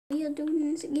We are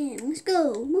doing this again. Let's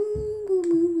go. Boom, boom,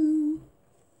 boom, boom.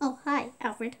 Oh, hi,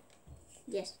 Alfred.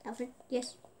 Yes, Alfred.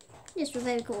 Yes. Yes, we're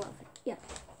very cool, Alfred. Yeah.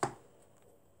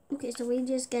 Okay, so we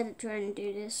just gotta try and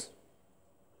do this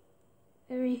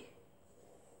very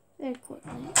quickly.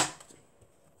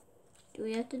 Do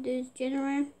we have to do this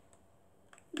generator?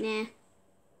 Nah.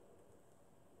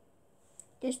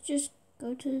 Let's just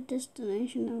go to the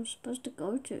destination I was supposed to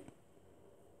go to.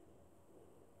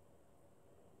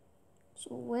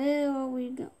 So where are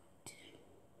we going to?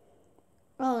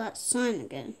 Oh, that sign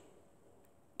again.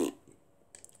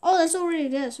 Oh, that's already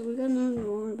there, so we got nothing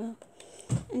to worry about.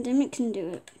 And Emmett can do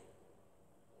it.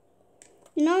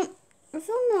 You know, I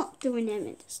feel not doing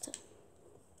Emmett this time.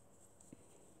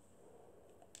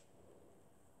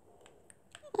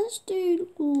 Let's do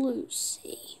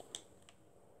Lucy.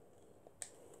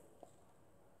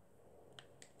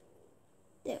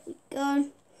 There we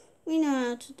go. We know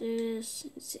how to do this.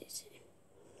 It's easy.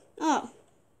 Oh,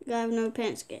 I have no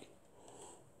pants again.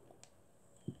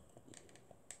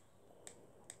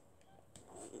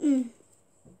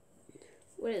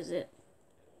 What is it?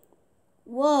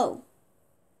 Whoa.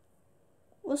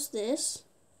 What's this?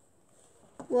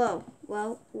 Whoa,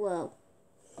 whoa, whoa.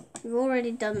 We've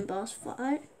already done a boss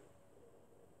fight.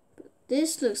 But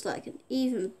this looks like an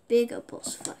even bigger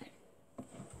boss fight.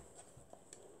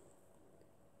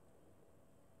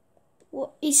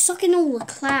 What? He's sucking all the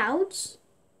clouds?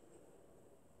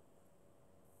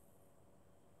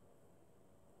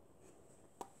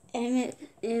 Emmett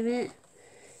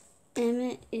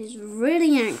is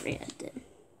really angry at them.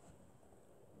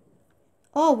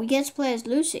 Oh, we get to play as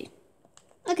Lucy.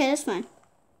 Okay, that's fine.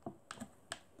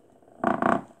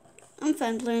 I'm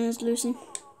fine playing as Lucy.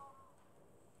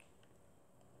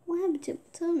 What happened to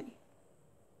it? Tell me.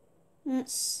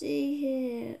 Let's see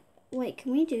here. Wait,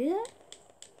 can we do that?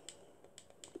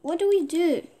 What do we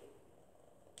do?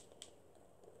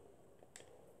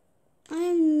 I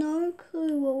have no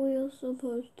clue what we are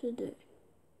supposed to do.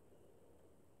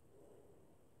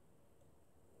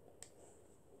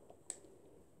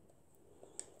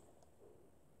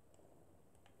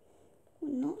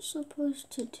 We're not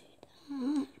supposed to do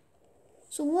that.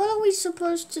 So what are we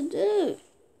supposed to do?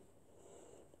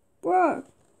 Bro,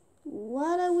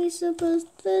 what are we supposed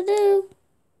to do?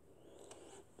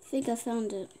 I think I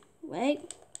found it.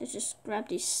 Wait, let's just grab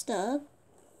this stuff.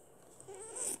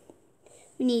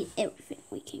 We need everything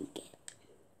we can get.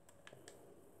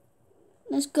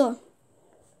 Let's go.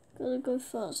 Gotta go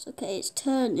fast. Okay, it's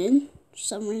turning for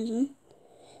some reason.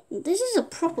 This is a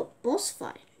proper boss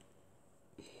fight.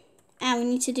 And we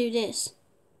need to do this.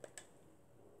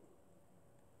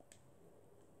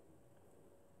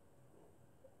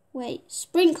 Wait,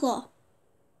 sprinkler.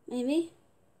 Maybe?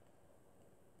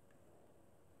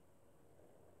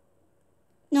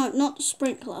 No, not the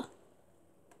sprinkler.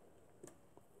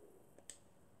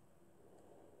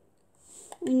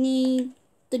 We need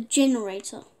the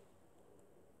generator.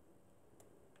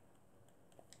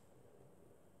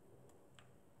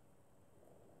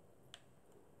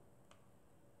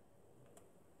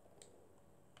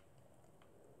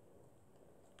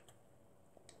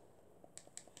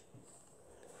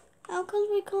 How come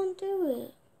we can't do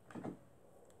it?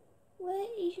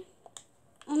 Wait.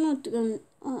 I'm not going.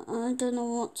 I don't know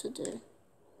what to do.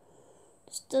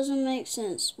 This doesn't make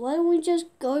sense. Why don't we just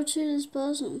go to this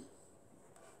person?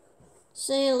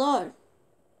 Say hello.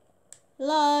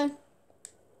 Hello.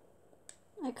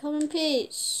 I come in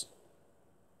peace.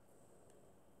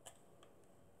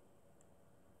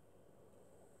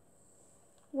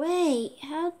 Wait,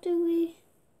 how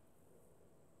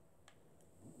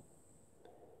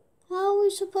are we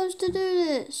supposed to do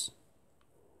this?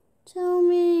 Tell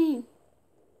me.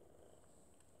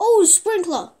 Oh,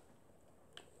 sprinkler.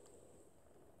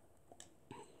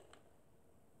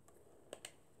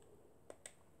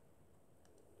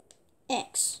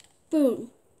 X.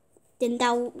 Boom. Then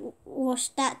that wash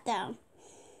that down.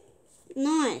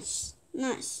 Nice.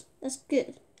 Nice. That's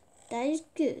good. That is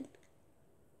good.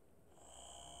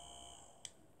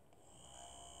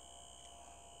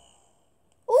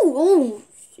 Oh,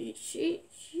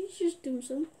 she's just doing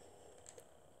something.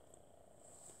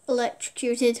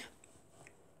 Electrocuted.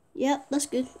 Yep, that's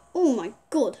good. Oh my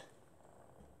god.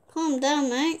 Calm down,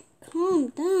 mate. Calm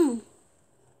down.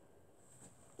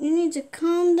 You need to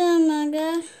calm down, my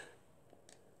guy.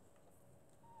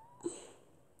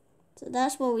 So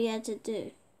that's what we had to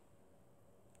do.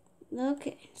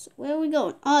 Okay, so where are we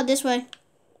going? Oh, this way.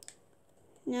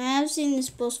 Now, I have seen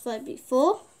this boss fight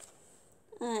before.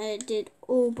 I did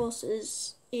all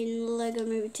bosses in Lego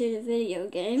Movie 2, the video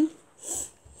game.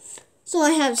 So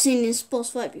I have seen this boss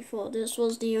fight before. This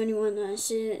was the only one that I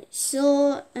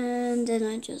saw, and then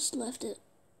I just left it.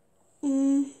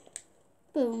 Boom,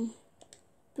 boom,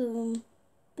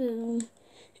 boom.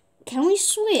 Can we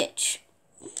switch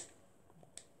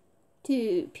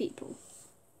to people?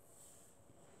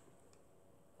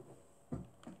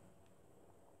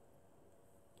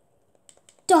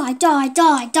 Die, die,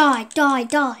 die, die, die,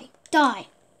 die, die.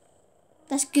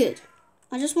 That's good.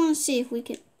 I just want to see if we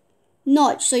can...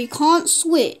 No, so you can't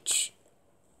switch.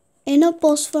 In a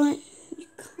boss fight, you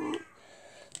can't.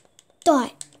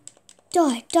 Die,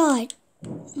 die, die.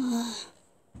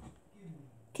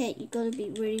 Okay, you gotta be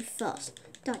really fast.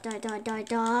 Die, die, die, die,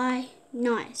 die.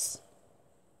 Nice.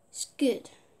 It's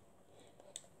good.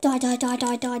 Die, die, die,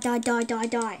 die, die, die, die, die,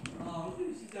 die.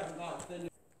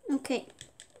 Okay.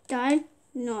 Die.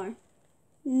 No.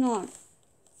 No.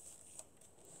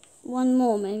 One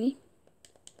more, maybe.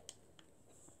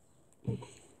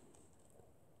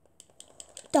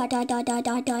 Die, die, die, die,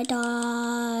 die, die,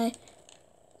 die.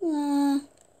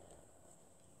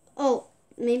 Oh,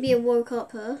 maybe it woke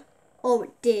up her. Oh,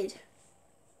 it did.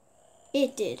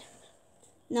 It did.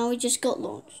 Now we just got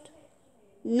launched.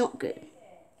 Not good.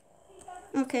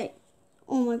 Okay.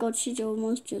 Oh my god, she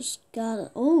almost just got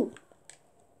it. Oh.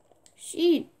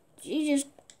 She just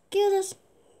killed us.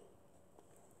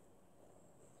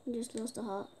 I just lost a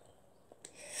heart.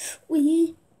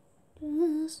 We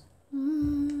just...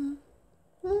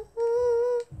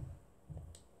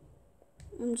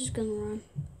 I'm just gonna run.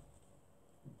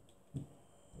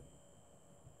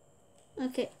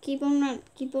 Okay, keep on running,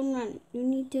 keep on running. You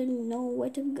need to know where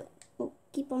to go. Oh,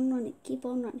 keep on running, keep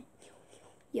on running.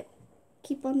 Yo,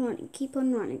 keep on running, keep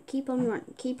on running, keep on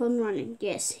running, keep on running.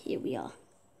 Yes, here we are.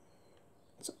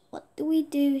 So what do we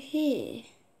do here?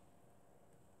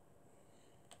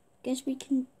 Guess we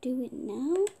can do it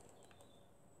now.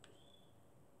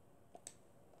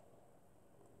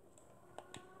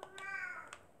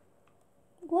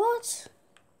 What?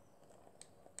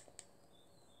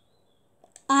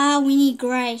 Ah, we need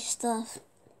grey stuff.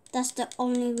 That's the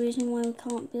only reason why we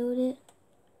can't build it.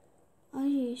 Are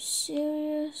you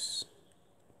serious?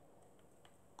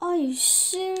 Are you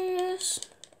serious?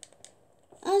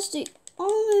 That's the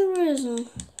only reason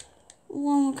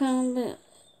why we can't build it.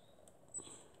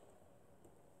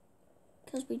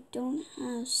 Because we don't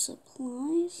have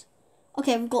supplies.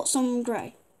 Okay, we've got some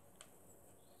grey.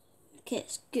 Okay,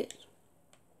 it's good.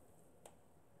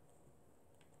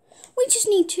 We just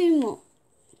need 2 more.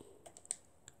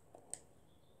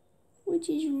 Which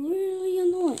is really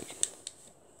annoying.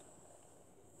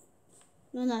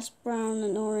 No, that's brown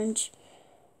and orange.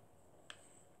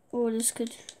 Or this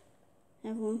could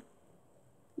have one.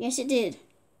 Yes, it did.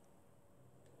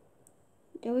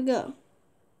 There we go.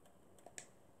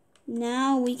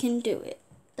 Now we can do it.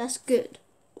 That's good.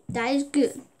 That is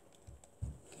good.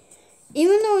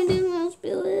 Even though I didn't want to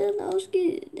spill it, that was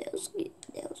good. That was good.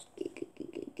 That was good.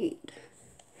 Good.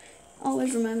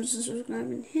 Always remember to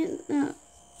subscribe and hit that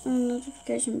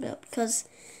notification bell because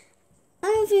I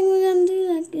don't think we're gonna do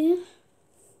that good.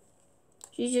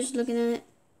 She's just looking at it.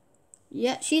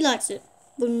 Yeah, she likes it.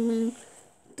 Boom.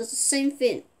 Does the same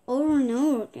thing over and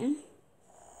over again.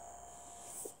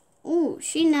 Oh,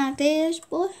 she knocked this,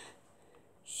 boy.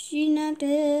 She knocked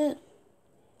it.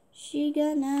 She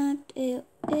got knocked it.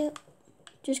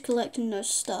 Just collecting those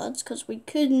studs because we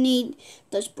could need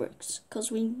those bricks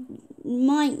because we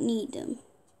might need them.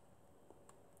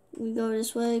 We go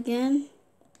this way again.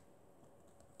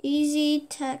 Easy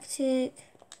tactic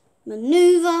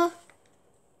maneuver.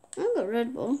 I've got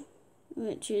Red Bull,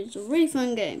 which is a really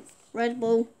fun game. Red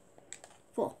Bull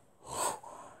 4.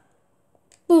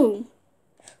 Boom,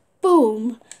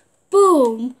 boom,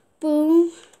 boom,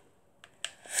 boom.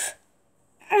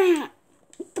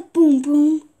 The boom,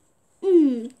 boom.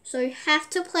 So you have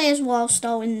to play as Wild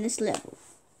Star in this level.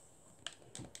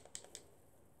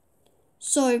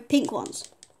 So pink ones.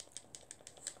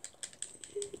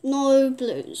 No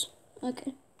blues.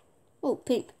 Okay. Oh,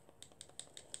 pink.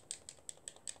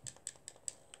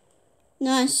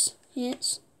 Nice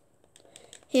hits.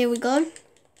 Here we go.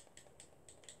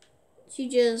 She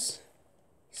just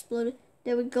exploded.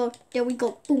 There we go. There we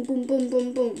go. Boom, boom, boom,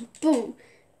 boom, boom, boom.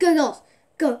 Go, girls.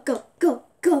 Go, go, go,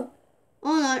 go.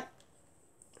 Oh no.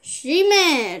 She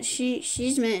mad.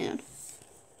 She's mad.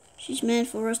 She's mad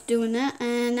for us doing that.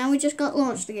 And now we just got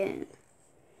launched again.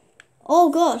 Oh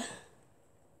god.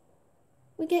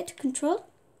 We get to control.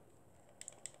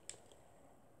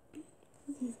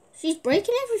 She's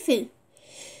breaking everything.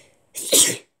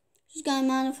 She's got a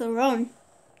mind of her own.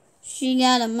 She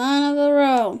got a mind of her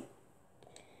own.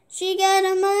 She got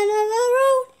a mind of her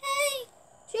own. Hey.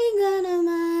 She got a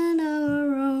mind of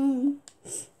her own.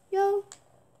 Yo,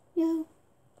 yo,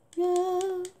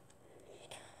 yo.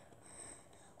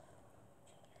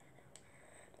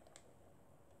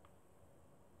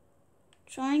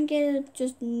 Try and get it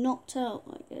just knocked out,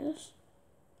 I guess.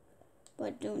 By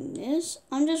doing this.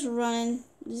 I'm just running.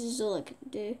 This is all I can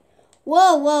do.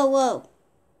 Whoa, whoa, whoa.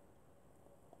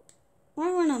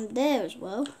 Why when I'm there as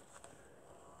well?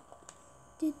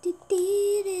 Can't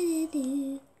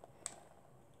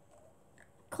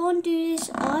do this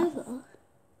either.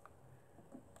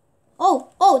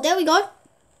 Oh, there we go.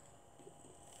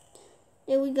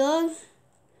 There we go.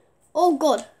 Oh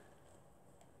God.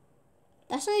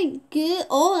 That's not good.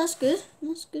 Oh, that's good.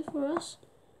 That's good for us.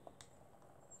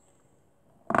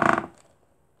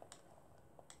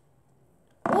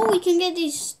 Oh, we can get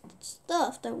these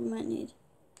stuff that we might need.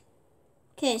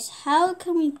 Okay, so how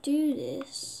can we do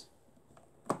this?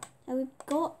 Have we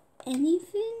got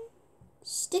anything?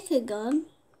 Sticker gun.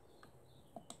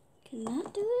 Can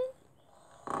that do it?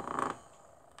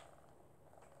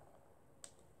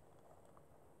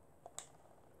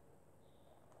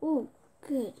 Oh,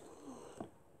 good.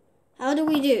 How do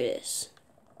we do this?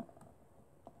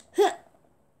 Huh.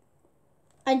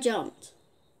 I jumped.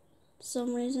 For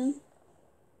some reason.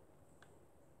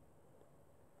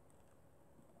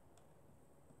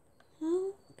 How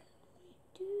can we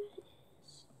do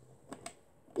this?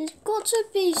 There's got to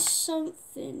be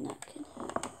something that can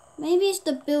help. Maybe it's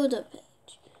the builder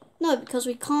page. No, because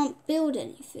we can't build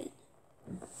anything.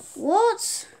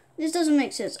 What? This doesn't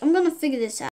make sense. I'm gonna figure this out.